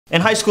In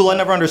high school, I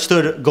never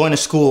understood going to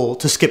school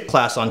to skip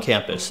class on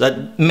campus.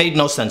 That made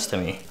no sense to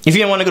me. If you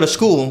didn't want to go to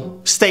school,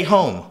 stay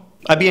home.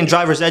 I'd be in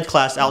driver's ed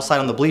class outside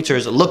on the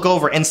bleachers, look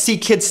over and see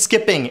kids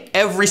skipping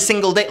every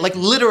single day, like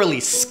literally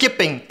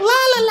skipping. La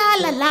la la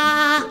la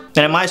la. And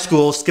at my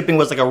school, skipping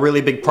was like a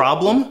really big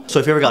problem. So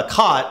if you ever got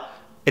caught,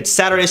 it's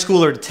Saturday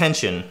school or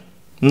detention.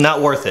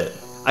 Not worth it.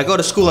 I go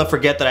to school and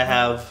forget that I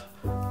have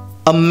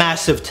a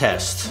massive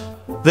test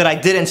that I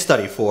didn't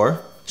study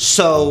for.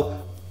 So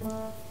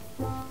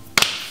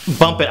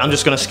bump it, I'm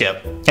just gonna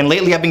skip. And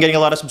lately I've been getting a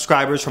lot of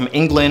subscribers from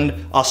England,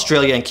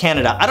 Australia, and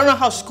Canada. I don't know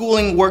how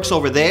schooling works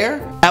over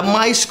there. At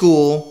my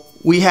school,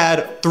 we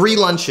had 3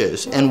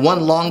 lunches and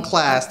 1 long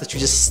class that you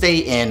just stay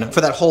in for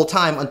that whole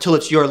time until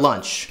it's your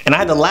lunch. And I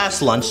had the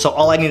last lunch, so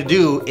all I need to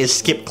do is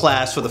skip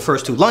class for the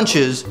first 2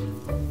 lunches,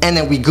 and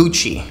then we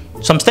Gucci.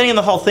 So I'm standing in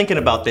the hall thinking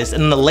about this,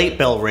 and then the late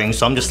bell rings,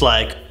 so I'm just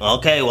like,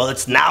 okay, well,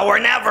 it's now or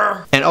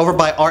never. And over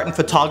by art and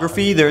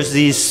photography, there's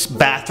these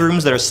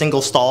bathrooms that are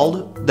single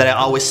stalled that I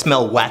always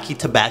smell wacky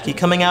tobacco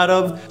coming out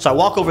of. So I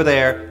walk over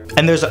there,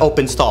 and there's an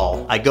open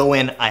stall. I go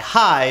in, I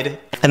hide,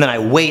 and then I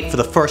wait for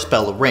the first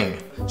bell to ring.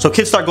 So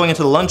kids start going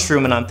into the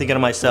lunchroom, and I'm thinking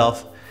to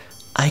myself,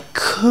 I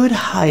could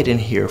hide in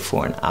here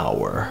for an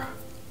hour.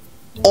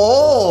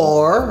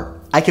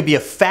 Or I could be a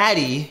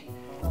fatty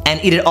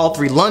and eat at all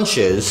 3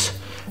 lunches.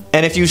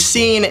 And if you've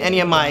seen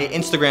any of my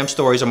Instagram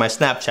stories or my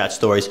Snapchat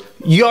stories,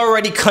 you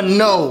already can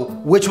know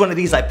which one of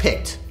these I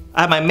picked.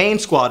 I had my main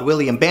squad,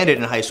 Willie and Bandit,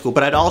 in high school,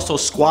 but I'd also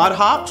squad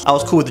hopped. I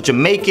was cool with the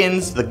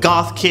Jamaicans, the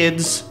goth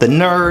kids, the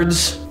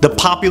nerds, the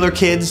popular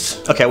kids.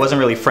 Okay, I wasn't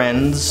really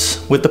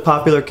friends with the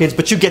popular kids,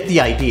 but you get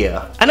the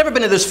idea. I never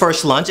been to this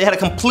first lunch. It had a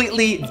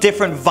completely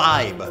different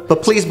vibe.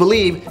 But please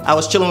believe, I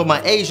was chilling with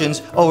my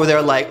Asians over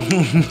there like,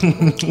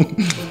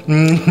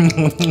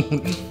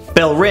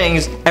 bell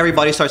rings,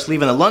 everybody starts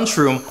leaving the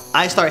lunchroom.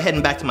 I start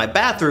heading back to my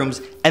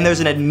bathrooms, and there's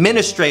an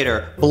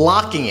administrator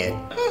blocking it.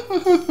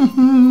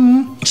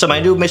 So my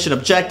new mission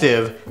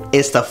objective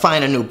is to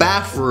find a new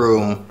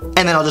bathroom,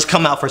 and then I'll just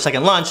come out for a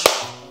second lunch.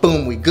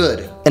 Boom, we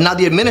good. And now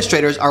the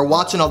administrators are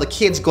watching all the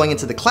kids going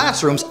into the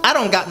classrooms. I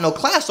don't got no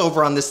class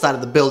over on this side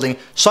of the building,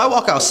 so I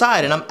walk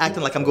outside and I'm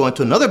acting like I'm going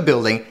to another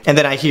building, and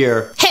then I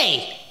hear,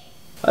 hey!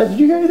 Did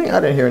you hear anything? I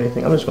didn't hear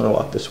anything. I'm just gonna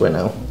walk this way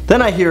now.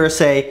 Then I hear her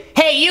say,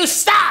 hey, you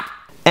stop!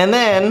 And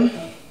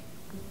then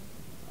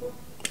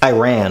I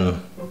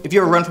ran. If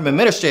you ever run from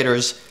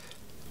administrators,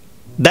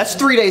 that's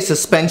 3 days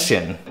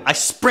suspension. I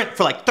sprint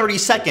for like 30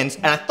 seconds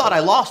and I thought I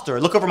lost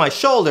her. Look over my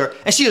shoulder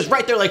and she was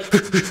right there like,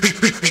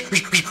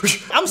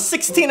 I'm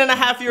 16 and a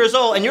half years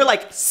old and you're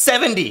like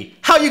 70.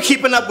 How you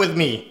keeping up with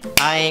me?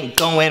 I ain't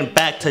going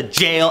back to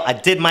jail. I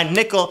did my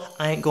nickel.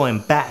 I ain't going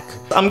back.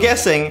 I'm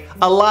guessing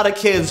a lot of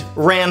kids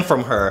ran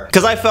from her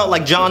because I felt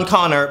like John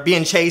Connor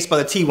being chased by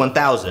the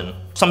T-1000.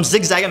 So I'm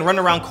zigzagging,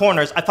 running around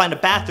corners. I find a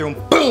bathroom,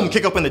 boom,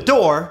 kick open the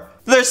door.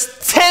 There's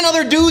 10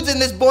 other dudes in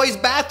this boy's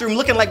bathroom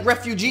looking like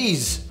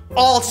refugees,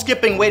 all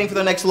skipping, waiting for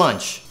their next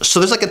lunch. So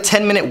there's like a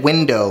 10-minute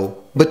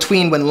window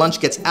between when lunch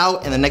gets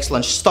out and the next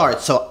lunch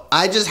starts. So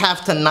I just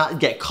have to not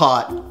get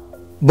caught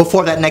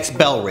before that next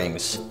bell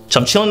rings. So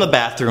I'm chilling in the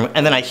bathroom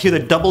and then I hear the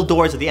double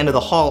doors at the end of the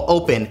hall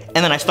open and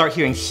then I start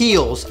hearing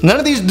heels. None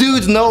of these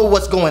dudes know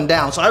what's going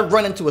down. So I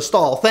run into a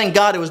stall. Thank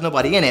God there was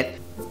nobody in it.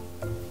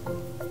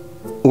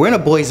 We're in a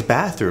boy's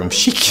bathroom.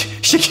 She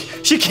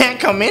can't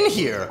come in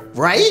here,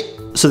 right?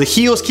 So the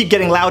heels keep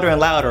getting louder and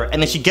louder,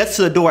 and then she gets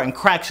to the door and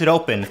cracks it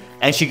open,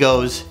 and she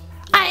goes,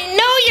 I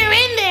know you're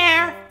in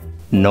there.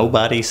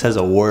 Nobody says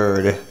a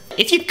word.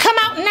 If you come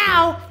out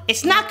now,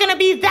 it's not gonna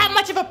be that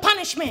much of a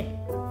punishment.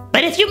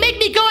 But if you make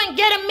me go and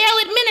get a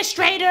male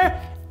administrator,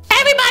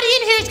 everybody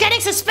in here is getting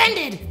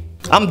suspended.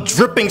 I'm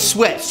dripping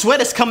sweat.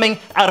 Sweat is coming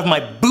out of my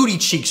booty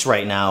cheeks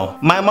right now.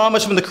 My mom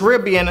is from the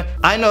Caribbean.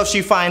 I know if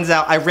she finds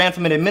out I ran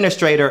from an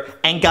administrator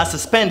and got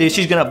suspended,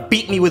 she's gonna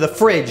beat me with a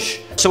fridge.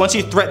 So once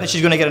she threatens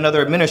she's gonna get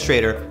another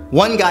administrator,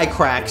 one guy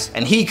cracks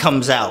and he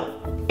comes out.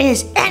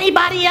 Is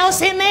anybody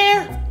else in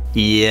there?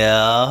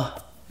 Yeah.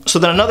 So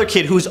then another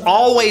kid who's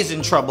always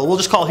in trouble, we'll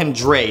just call him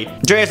Dre.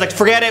 Dre is like,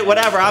 forget it,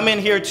 whatever, I'm in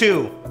here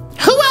too.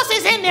 Who else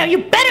is in there? You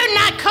better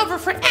not cover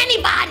for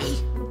anybody.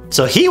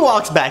 So he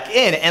walks back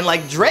in and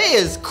like Dre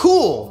is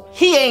cool.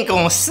 He ain't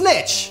gonna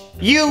snitch.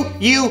 You,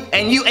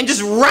 and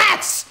just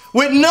rats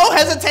with no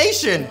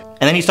hesitation.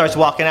 And then he starts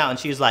walking out and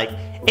she's like,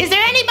 is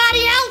there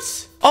anybody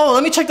else? Oh,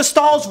 let me check the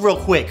stalls real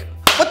quick.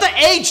 What the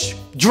H,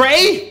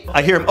 Dre?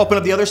 I hear him open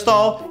up the other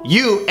stall.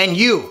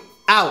 You,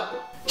 out.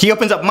 He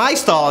opens up my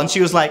stall and she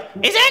was like,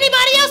 is there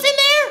anybody else in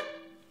there?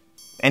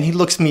 And he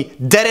looks me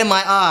dead in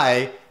my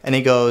eye and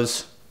he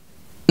goes,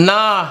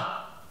 nah,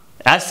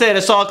 I said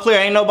it's all clear,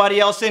 ain't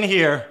nobody else in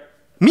here.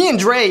 Me and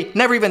Dre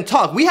never even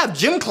talked. We have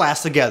gym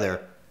class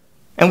together.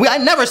 And I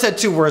never said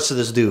 2 words to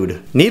this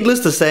dude.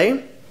 Needless to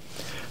say,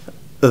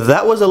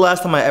 that was the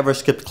last time I ever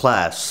skipped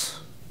class.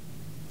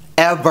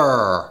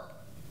 Ever.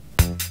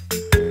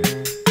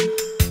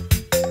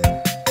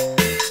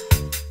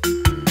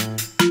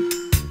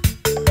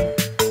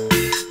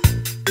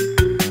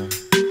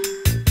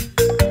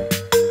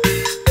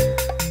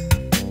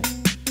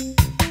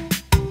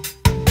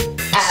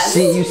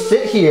 See, you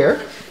sit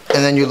here,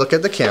 and then you look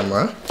at the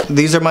camera.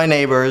 These are my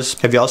neighbors.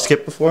 Have y'all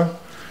skipped before?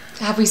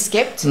 Have we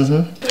skipped?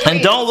 Mm-hmm.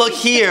 And don't look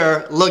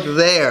here, look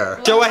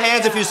there. Show of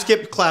hands if you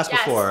skipped class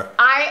before.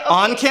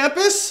 On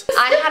campus?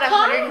 I had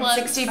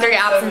 163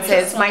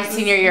 absences my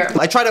senior year.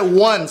 I tried it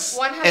once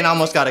and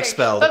almost got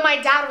expelled. But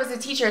my dad was a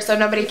teacher, so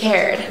nobody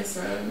cared.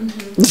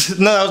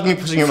 No, that was me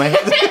pushing your hand.